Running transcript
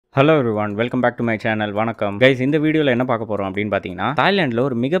Hello everyone, welcome back to my channel. வணக்கம் guys, இந்த வீடியோல என்ன பார்க்க போறோம் அப்படினு பாத்தீங்கன்னா தாய்லாந்துல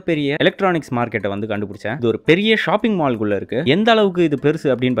ஒரு மிகப்பெரிய எலக்ட்ரானிக்ஸ் மார்க்கெட்டை வந்து கண்டுபிடிச்சேன். இது ஒரு பெரிய ஷாப்பிங் மால்குள்ள இருக்கு. எந்த அளவுக்கு இது பெருசு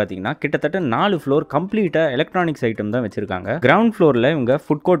அப்படினு பாத்தீங்கன்னா கிட்டத்தட்ட 4 ஃப்ளோர் கம்ப்ளீட்டா எலக்ட்ரானிக்ஸ் ஐட்டம் தான் வச்சிருக்காங்க. கிரவுண்ட் ஃப்ளோர்ல இவங்க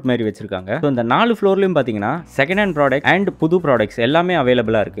ஃபுட் கோர்ட் மாதிரி வச்சிருக்காங்க. சோ இந்த 4 ஃப்ளோர்லயும் பாத்தீங்கன்னா செகண்ட் ஹேண்ட் ப்ராடக்ட் அண்ட் புது ப்ராடக்ட்ஸ் எல்லாமே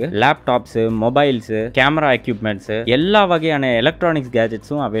அவேலபிளா இருக்கு. லேப்டாப்ஸ், மொபைல்ஸ், கேமரா எக்யூப்மெண்ட்ஸ் எல்லா வகையான எலக்ட்ரானிக்ஸ்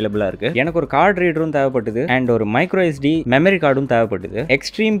கேஜெட்ஸும் அவேலபிளா இருக்கு. எனக்கு ஒரு கார்டு ரீடரும் தேவைப்பட்டது அண்ட் ஒரு மைக்ரோ SD மெமரி கார்டும் தேவைப்பட்டது.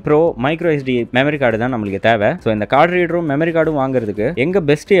 Extreme bro micro SD memory card தான் நமக்கு தேவை. சோ இந்த கார்டு ரீடரும் மெமரி கார்டும் வாங்குறதுக்கு எங்க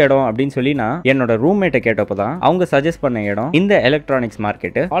பெஸ்ட் இடம் அப்படின்னு சொல்லி நான் என்னோட ரூம்மேட்டை கேட்டப்போ தான் அவங்க சஜஸ்ட் பண்ண இடம் இந்த எலக்ட்ரானிக்ஸ்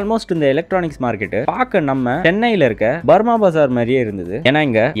மார்க்கெட். ஆல்மோஸ்ட் இந்த எலக்ட்ரானிக்ஸ் மார்க்கெட் பார்க்க நம்ம சென்னையில இருக்க பர்மா பஜார் மாதிரியே இருந்தது. ஏன்னா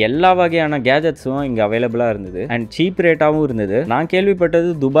இங்க எல்லா வகையான கேஜெட்ஸும் இங்க அவைலபிளா இருந்தது அண்ட் சீப் ரேட்டாவும் இருந்தது. நான் கேள்விப்பட்டது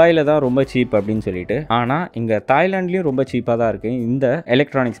துபாயில தான் ரொம்ப சீப் அப்படின்னு சொல்லிட்டு, ஆனா இங்க தாய்லாந்துலயும் ரொம்ப சீப்பா தான் இருக்கு இந்த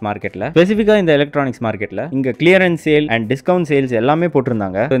எலக்ட்ரானிக்ஸ் மார்க்கெட்ல. ஸ்பெசிஃபிக்கா இந்த எலக்ட்ரானிக்ஸ் மார்க்கெட்ல இங்க clearance sale and discount sales எல்லாமே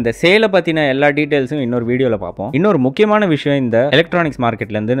போட்டிருந்தாங்க. இந்த சேலை பத்தின எல்லா டீடைல்ஸும் இன்னொரு வீடியோல பார்ப்போம். இன்னொரு முக்கியமான விஷயம் இந்த எலக்ட்ரானிக்ஸ்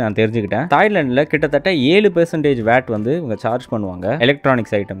மார்க்கெட்ல இருந்து நான் தெரிஞ்சுக்கிட்டேன். தாய்லாந்துல கிட்டத்தட்ட 7% வேட் வந்து இவங்க சார்ஜ் பண்ணுவாங்க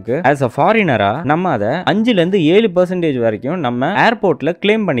எலக்ட்ரானிக்ஸ் ஐட்டம்க்கு. ஆஸ் அ ஃபாரினரா நம்ம அதை 5ல இருந்து 7% வரைக்கும் நம்ம ஏர்போர்ட்ல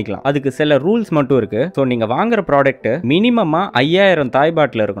கிளைம் பண்ணிக்கலாம். அதுக்கு சில ரூல்ஸ் மட்டும் இருக்கு. சோ நீங்க வாங்குற ப்ராடக்ட் மினிமமா 5000 தாய்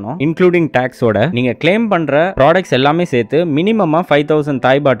பாட்ல இருக்கணும் இன்க்ளூடிங் டாக்ஸோட. நீங்க கிளைம் பண்ற ப்ராடக்ட்ஸ் எல்லாமே சேர்த்து மினிமமா 5000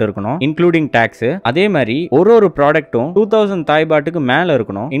 தாய் பாட் இருக்கணும் இன்க்ளூடிங் டாக்ஸ். அதே மாதிரி ஒரு ப்ராடக்ட்டும் 2000 தாய் பாட்டுக்கு மேல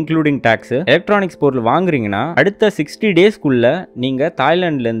இருக்கணும் இன்க்ளூடிங் டாக்ஸ். எலக்ட்ரானிக்ஸ் பொருள் வாங்குறீங்கன்னா அடுத்த 60 டேஸ்க்குள்ள நீங்க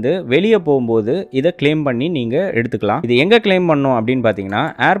தாய்லாந்துல இருந்து வெளியே போகும்போது இதை கிளைம் பண்ணி நீங்க எடுத்துக்கலாம். இது எங்க கிளைம் பண்ணணும் அப்படின்னு பாத்தீங்கன்னா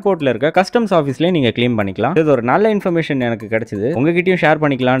ஏர்போர்ட்ல இருக்க கஸ்டம்ஸ் ஆபீஸ்லயே நீங்க கிளைம் பண்ணிக்கலாம். இது ஒரு நல்ல இன்ஃபர்மேஷன் எனக்கு கிடைச்சது, உங்ககிட்டயும் ஷேர்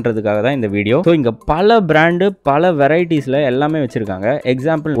பண்ணிக்கலாம்ன்றதுக்காக தான் இந்த வீடியோ. ஸோ இங்க பல பிராண்டு பல வெரைட்டிஸ்ல எல்லாமே வச்சிருக்காங்க.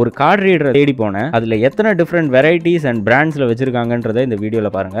 எக்ஸாம்பிள் ஒரு கார்டு ரீடர் தேடி போனேன், அதுல எத்தனை டிஃபரெண்ட் வெரைட்டிஸ் அண்ட் பிராண்ட்ஸ்ல வச்சிருக்காங்கன்றதை இந்த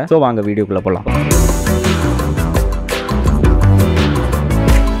வீடியோல பாருங்க. ஸோ வாங்க வீடியோக்குள்ள போலாம்.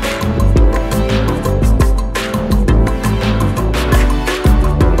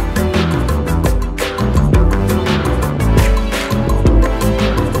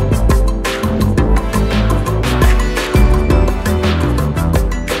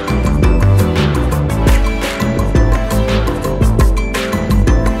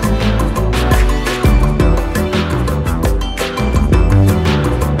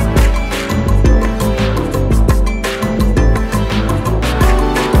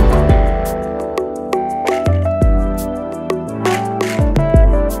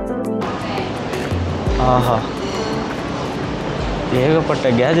 ஆஹா, ஏகப்பட்ட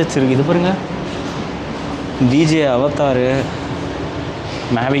கேஜெட்ஸ் இருக்குது. இது பாருங்க, DJ avatar,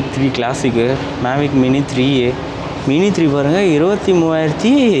 Mavic 3 கிளாசிக்கு, Mavic mini 3 mini 3 பாருங்கள்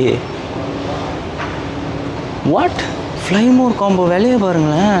 23,000. வாட் ஃப்ளைமோர் காம்போ விலையை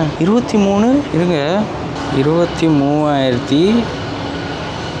பாருங்களேன், 23 இருங்க,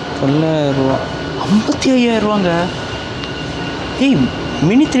 23,900 ரூபா, 55,000 ரூபாங்க. ஏய்,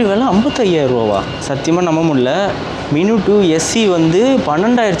 மினி 3 விலை 55,000 ரூபாவா? சத்தியமாக நம்ப முடியல. மினி 2 SC வந்து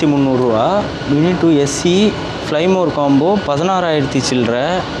 12,300 ரூபா. மினி 2 SC ஃப்ளைமோர் காம்போ 16,000 சில்லற.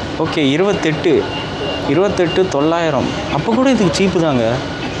 ஓகே, 28,900. அப்போ கூட இதுக்கு சீப்பு தாங்க.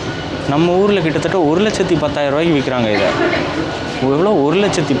 நம்ம ஊரில் கிட்டத்தட்ட 1,10,000 ரூபாய்க்கு விற்கிறாங்க இதை. எவ்வளோ?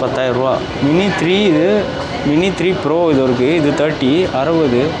 1,10,000 ரூபா. மினி 3 இது, மினி 3 ப்ரோ இது இருக்குது. இது 30,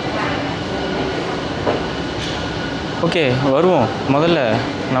 60. ஓகே, வருவோம். முதல்ல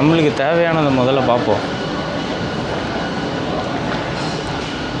நம்மளுக்கு தேவையானதை முதல்ல பார்ப்போம்.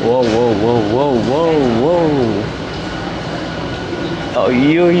 ஓ ஓ ஓ ஓ ஓ ஓ,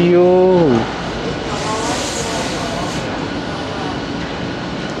 ஐயோ,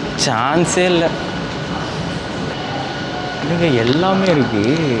 சான்ஸே இல்லை. இங்கே எல்லாமே இருக்கு.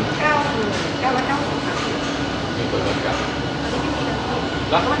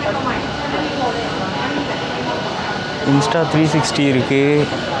 இன்ஸ்டா 360 இருக்கு.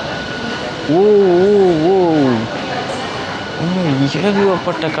 ஓ ஓ ஓ,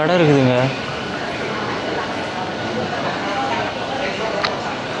 ஏகப்பட்ட கடை இருக்குதுங்க.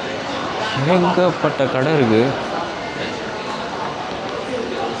 ஏகப்பட்ட கடை இருக்கு.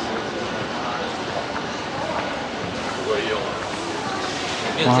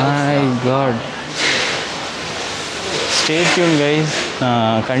 My God, stay tune guys.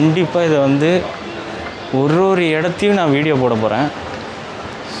 நான் கண்டிப்பாக இதை வந்து ஒரு இடத்தையும் நான் வீடியோ போட போகிறேன்.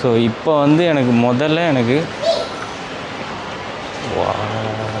 ஸோ இப்போ வந்து எனக்கு முதல்ல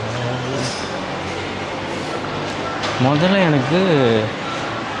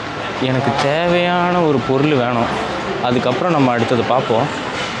எனக்கு தேவையான ஒரு பொருள் வேணும். அதுக்கப்புறம் நம்ம அடுத்தது பார்ப்போம்.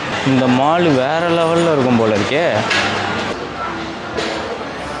 இந்த மால் வேறு லெவலில் இருக்கும் போல இருக்கே.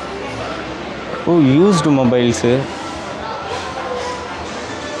 ஓ, used mobiles.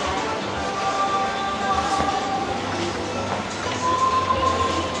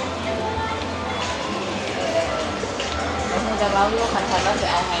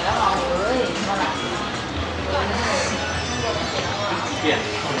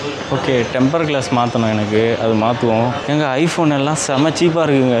 Okay, temper glass மாற்றணும் எனக்கு, அது மாற்றுவோம். எங்கள் ஐஃபோன் எல்லாம் செம சீப்பாக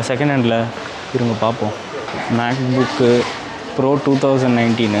இருக்குங்க செகண்ட் ஹேண்டில். இருங்க பார்ப்போம். மேக்புக்கு ப்ரோ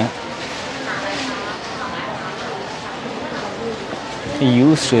 2019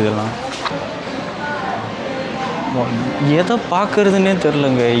 யூஸ்டு. இதெல்லாம் எதை பார்க்குறதுன்னே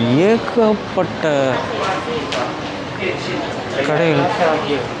தெரிலங்க. ஏகப்பட்ட கடைகள்,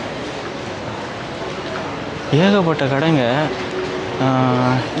 ஏகப்பட்ட கடைங்க.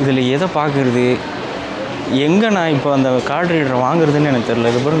 இதில் எதை பார்க்குறது, எங்கே நான் இப்போ அந்த கார்டு ரீடரை வாங்குறதுன்னு எனக்கு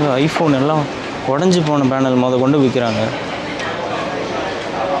தெரில. இது பாருங்க, ஐஃபோன் எல்லாம் உடஞ்சி போன பேனல் கொண்டு விற்கிறாங்க.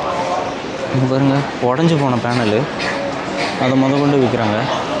 இது பாருங்கள், உடஞ்சி போன பேனலு, அதை கொண்டு விற்கிறாங்க.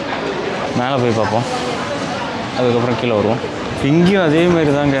 மேலே போய் பார்ப்போம், அதுக்கப்புறம் கீழே வருவோம். இங்கேயும்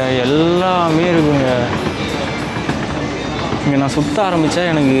அதேமாரி தாங்க, எல்லாமே இருக்குங்க. இங்கே நான் சுற்ற ஆரம்பித்தா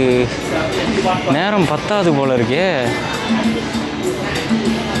எனக்கு நேரம் பத்தாது போல் இருக்கே.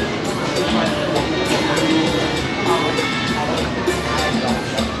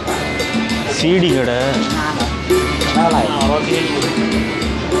 சிடி கடை,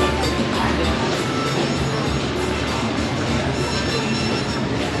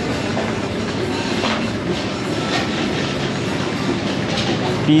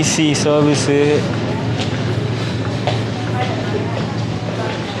 PC service,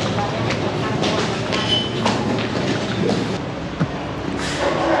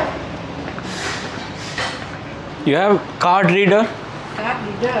 you have card reader? Card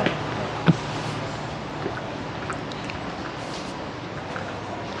reader.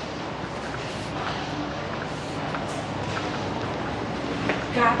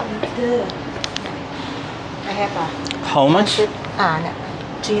 Card reader. I have a. How much? No.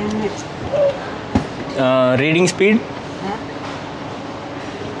 300. Reading speed? Huh?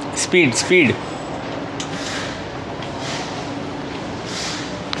 Speed.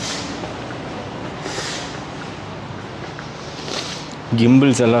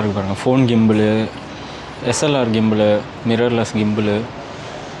 Gimbals எல்லாம் இருக்கு பாருங்க. Phone கிம்பிளு, SLR கிம்பிளு, mirrorless கிம்பிளு.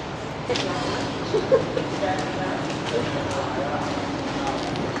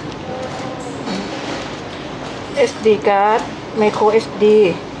 SD card, micro SD.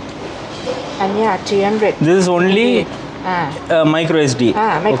 And yeah, 300. This is only micro SD.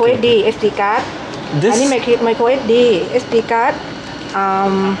 Micro okay. SD, SD card. This. And micro SD, SD card.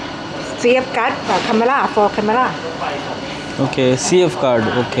 CF card, camera for camera. Okay, CF card.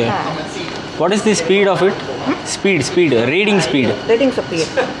 Okay. What is the speed of it? Speed. Reading speed. Reading speed.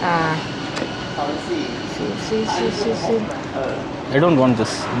 See. I don't want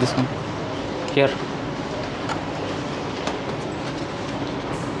this. This one. Here.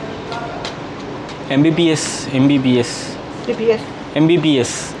 Mbps.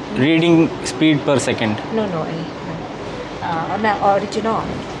 Mbps. Reading speed per second. No. Original.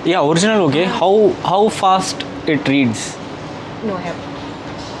 Yeah, original. Okay. How fast it reads? No, I have.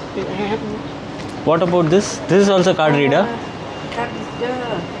 What about this? This is also card reader. Card reader.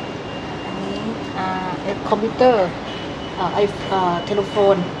 Computer.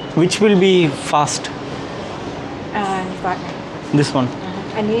 Telephone. Which will be fast? This one.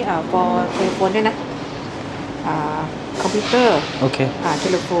 For telephone ด้วยนะ computer. Okay.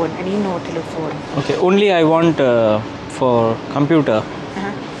 Telephone. No telephone. Okay. Only I want for computer.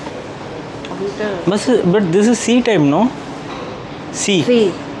 Computer. But this is C type, no? C.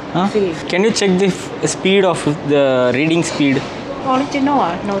 Huh? C. Can you check the speed of the reading speed? Original.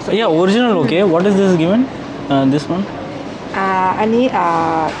 No. Yeah, original. Okay. What is this given? This one.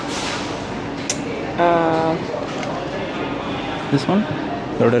 This one.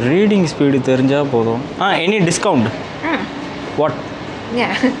 The reading speed தெரிஞ்சா போதும். Any discount? What?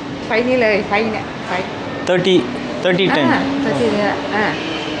 Yeah. 5 นี่เลย 5 เนี่ย 30 10. 30 เนี่ย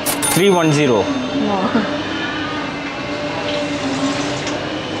 310. No.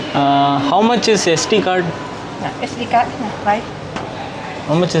 How much is SD card? SD card, right?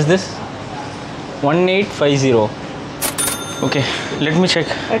 How much is this? 1850. Okay, let me check.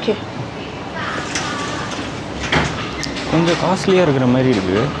 Okay. கொஞ்சம் காஸ்ட்லியாக இருக்கிற மாதிரி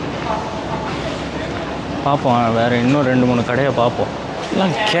இருக்குது. பார்ப்போம், வேறு இன்னும் 2-3 கடையை பார்ப்போம்.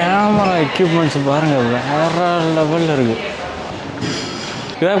 எல்லாம் கேமரா எக்யூப்மெண்ட்ஸ் பாருங்கள், வேறு லெவலில் இருக்குது.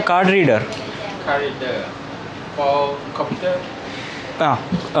 You have card reader? Card reader for computer.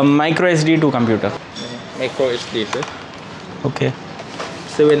 Micro SD to computer. Micro SD sir. Okay.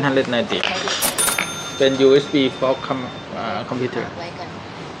 790. Then USB for computer.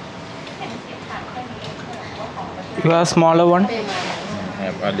 You have smaller one? I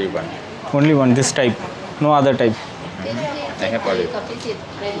have only one. Only one, this type, no other type. I have already.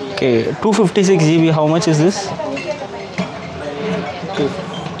 Okay, 256 GB. How much is this?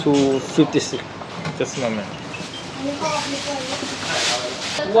 256. Just a moment.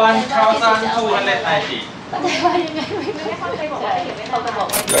 1,290.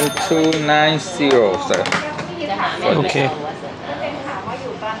 1290, sir. Okay.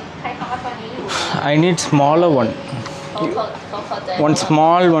 I need smaller one. One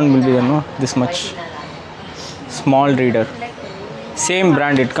small one will be there, no? This much. Small reader. Same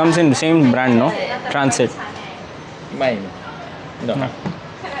brand. It comes in the same brand, no? Transit. Mine. No. No.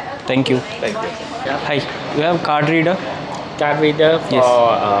 Thank you. Thank you. Hi. You have card reader? Card reader for Yes.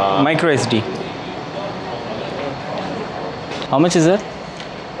 Micro SD. How much is that?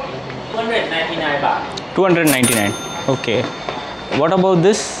 299 baht. 299. Okay. What about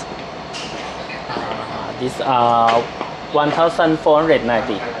this? This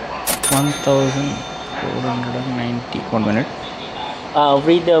 1,490. 1490. 1 minute.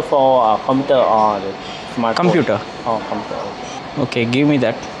 Reader for computer or the smartphone? Computer. Oh, computer. Okay, give me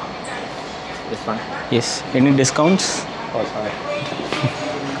that. This one. Yes. Any discounts? Oh, sorry.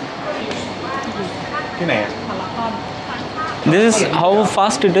 This is how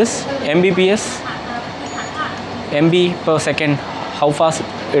fast it is. Mbps. MB per second. How fast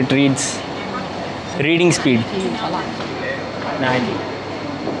it reads. Reading speed. 90.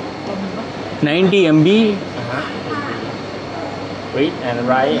 90 MB. Read and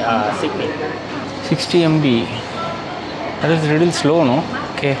write 60. 60 MB. That is a little slow, no?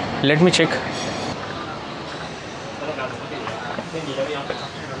 Okay, let me check.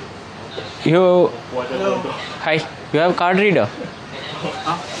 You. Hi. You have card reader?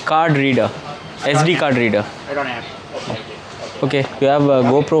 Card reader. SD card reader. I don't have. Okay. You have a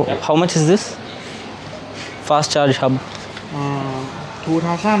GoPro. How much is this? Fast charge hub.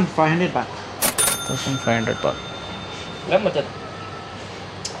 2,500 baht. 1500 baht. แล้วมันจะ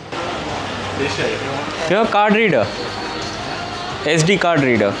You have card reader. SD card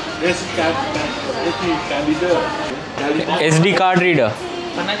reader. SD card reader.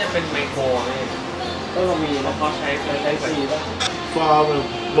 มันน่าจะเป็นไมโครเลยก็เรามีแล้วเขาใช้ซีแล้ว For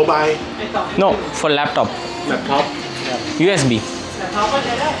mobile No, for laptop. laptop USB.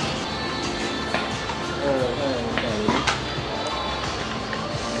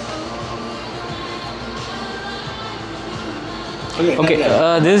 Okay,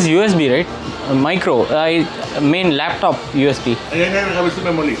 this is USB, right? Micro. I mean laptop USB. อันนี้ให้ไปซื้อ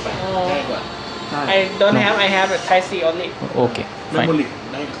memory ไป I don't have I have a Type C only Okay, fine. memory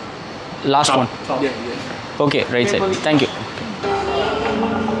ได้ Last one. เดี๋ยว Okay, right side. Thank you.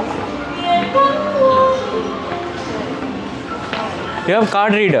 You have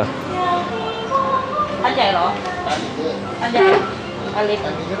card reader. อันใหญ่เหรอ อันใหญ่ อันเล็ก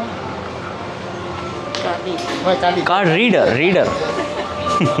Card reader. Reader.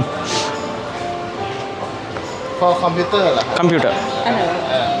 for computer เหรอ Computer. อันไหนวะ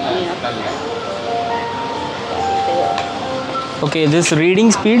นี่นะ Okay, this reading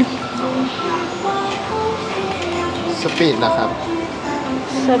speed. speed นะครับ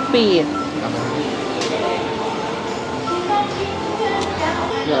สปีด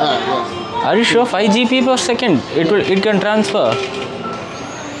yes Are you sure 5 GB per second? It can transfer.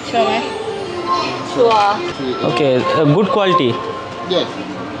 ชัวร์ไหมชัวร์ Okay, good quality. yes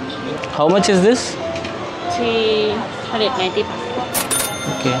How much is this? 390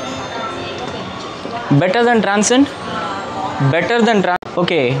 Okay. Better than Transcend? Better than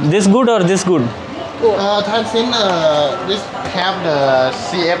Okay, this good or this good? Transcend this have the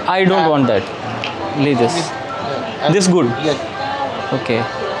CF I don't want that. Leave this. This good. yes Okay.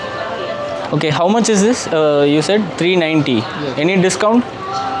 Okay, how much is this? You said 390. Yes. Any discount?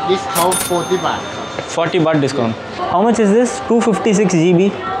 discount 40 baht 40 baht discount. How much is this? 256 GB.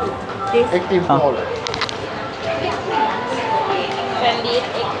 active Huh. mall แฟนดี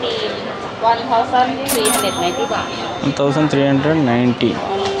เอ็กตี1,390 บาท 1390.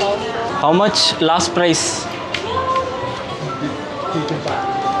 How much last price? 40 baht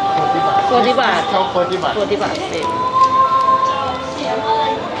 40 บาท discount 40 baht 40 บาทเสร็จ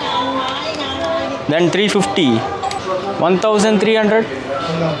Then 350. 1300?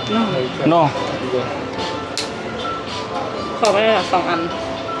 No. ขอไปละ2 อัน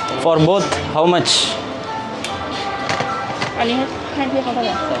For both, how much? อันนี้ให้พี่เขาเท่าไห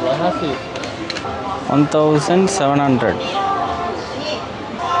ร่ 250 1700.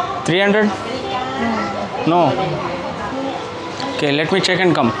 300? No. Okay, let me check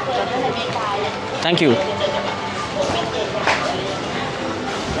and come. Thank you.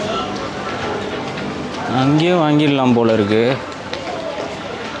 அங்கேயும் வாங்கிடலாம் போல இருக்கு.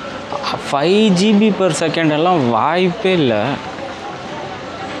 5 GB per second எல்லாம் வாய்ப்பே இல்லை.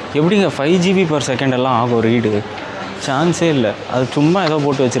 எப்படிங்க 5 GB per second எல்லாம் ஆகும் ரீடு? சான்ஸே இல்லை. அது சும்மா ஏதோ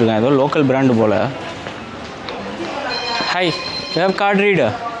போட்டு வச்சுருக்கேன், ஏதோ local brand pole. High, you have card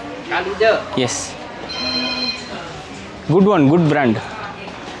reader? Card reader. Yes. Good one, good brand.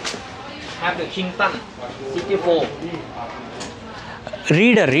 Have the Kington 64.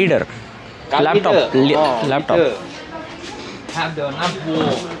 Reader. Card Laptop. reader. Laptop. Reader. Have the Nabbo.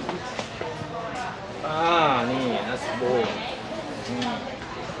 Ni Nabbo.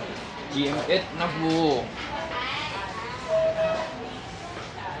 GMS Nabbo.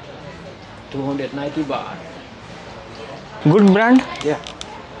 290 baht. Good brand? Yeah.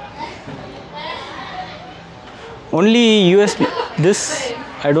 Only USB. This,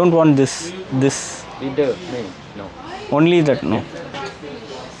 I don't want this. Reader. No. Only that, no.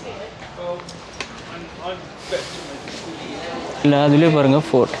 இல்லை அதுலேயே பாருங்கள்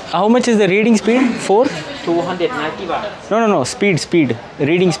 4. How much is the reading speed? 4? 290 baht. No. Speed.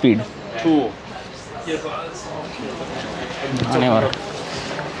 Reading speed. 2. நானே வரேன்,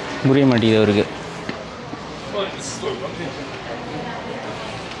 புரிய மாட்டேங்குது அவருக்கு.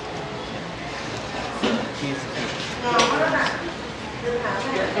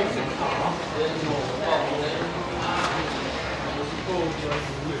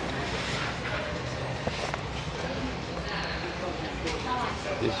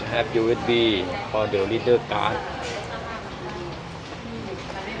 This have USB for the reader card.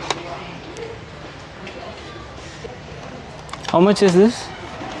 How much is this?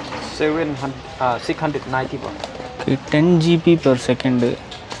 690 baht. Okay, 10 GB per second.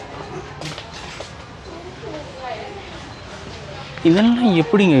 இதெல்லாம்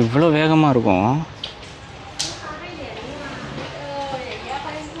எப்படிங்க இவ்வளோ வேகமாக இருக்கும்?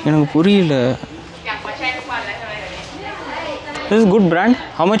 எனக்கு புரியல. This is good brand.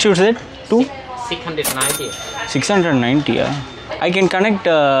 How much you said? 690. 690. I can connect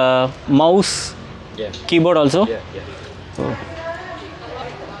mouse, Yeah. keyboard also. Yeah. Oh.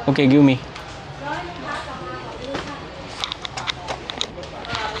 Okay, give me.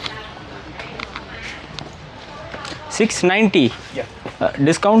 $690. Yeah.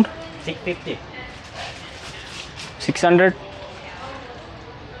 Discount 650. 600.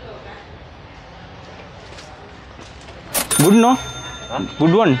 Good, no? Huh?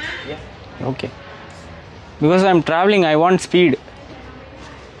 Good one. Yeah. Okay. Because I'm traveling, I want speed.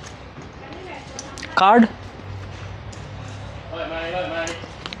 Card?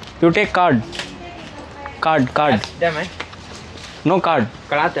 You take card. Card. Damn it. No card.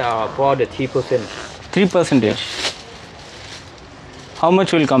 Card for the 3%. 3%. How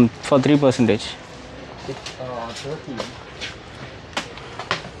much will come for 3%? 30.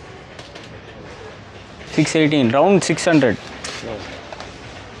 618. Round 600. No.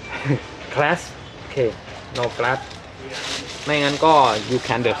 Class. Okay. No class. ไม่งั้นก็ you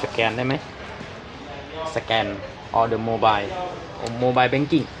can the scan ได้ไหม scan or the mobile or mobile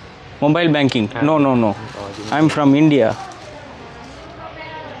banking. Mobile banking. No. Oh, you I'm from India.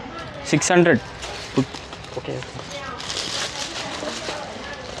 600. Okay.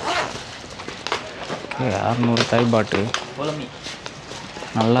 600 தாய் பாட்டு Follow me.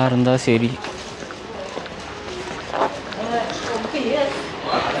 நல்லா இருந்தா சரி.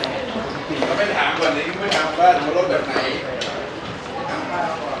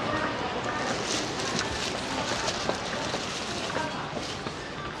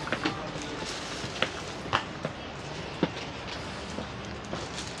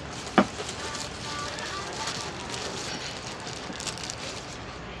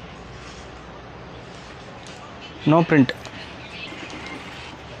 No print.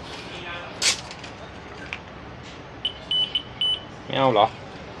ไม่เอาเหรอ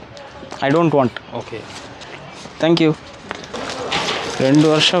I don't want. Okay. Thank you.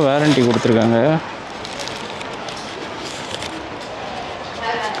 2 வருஷம் warranty கொடுத்துருக்காங்க.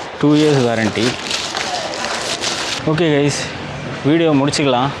 2 years warranty. Okay guys, video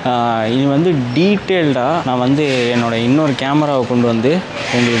முடிச்சுக்கலாம். இனி வந்து டீட்டெயில்டாக நான் வந்து என்னோடய இன்னொரு கேமராவை கொண்டு வந்து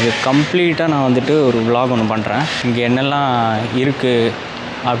உங்களுக்கு கம்ப்ளீட்டாக நான் வந்துட்டு ஒரு vlog ஒன்று பண்ணுறேன். இங்கே என்னெல்லாம் இருக்குது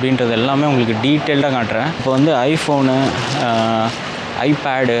அப்படின்றது எல்லாமே உங்களுக்கு டீட்டெயில்டாக காட்டுறேன். இப்போ வந்து ஐஃபோனு,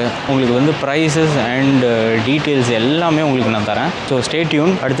 ஐபேடு, உங்களுக்கு வந்து ப்ரைஸஸ் அண்ட் டீட்டெயில்ஸ் எல்லாமே உங்களுக்கு நான் தரேன். So stay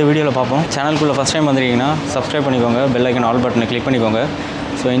tune. அடுத்த வீடியோவில் பார்ப்போம். சேனலுக்குள்ளே ஃபஸ்ட் டைம் வந்துட்டீங்கன்னா சப்ஸ்கிரைப் பண்ணிக்கோங்க, பெல் ஐக்கன் ஆல் பட்டனை கிளிக் பண்ணிக்கோங்க.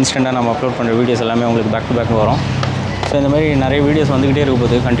 ஸோ இன்ஸ்டண்ட்டாக நம்ம அப்லோட் பண்ணுற வீடியோஸ் எல்லாமே உங்களுக்கு பேக் டு பேக் வரும். ஸோ இந்த மாதிரி நிறைய வீடியோஸ் வந்துக்கிட்டே இருக்க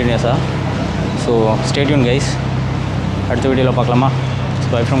போகுது கண்டினியூஸாக. So stay tune guys. அடுத்த வீடியோவில் பார்க்கலாமா? So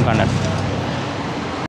by from Kannan.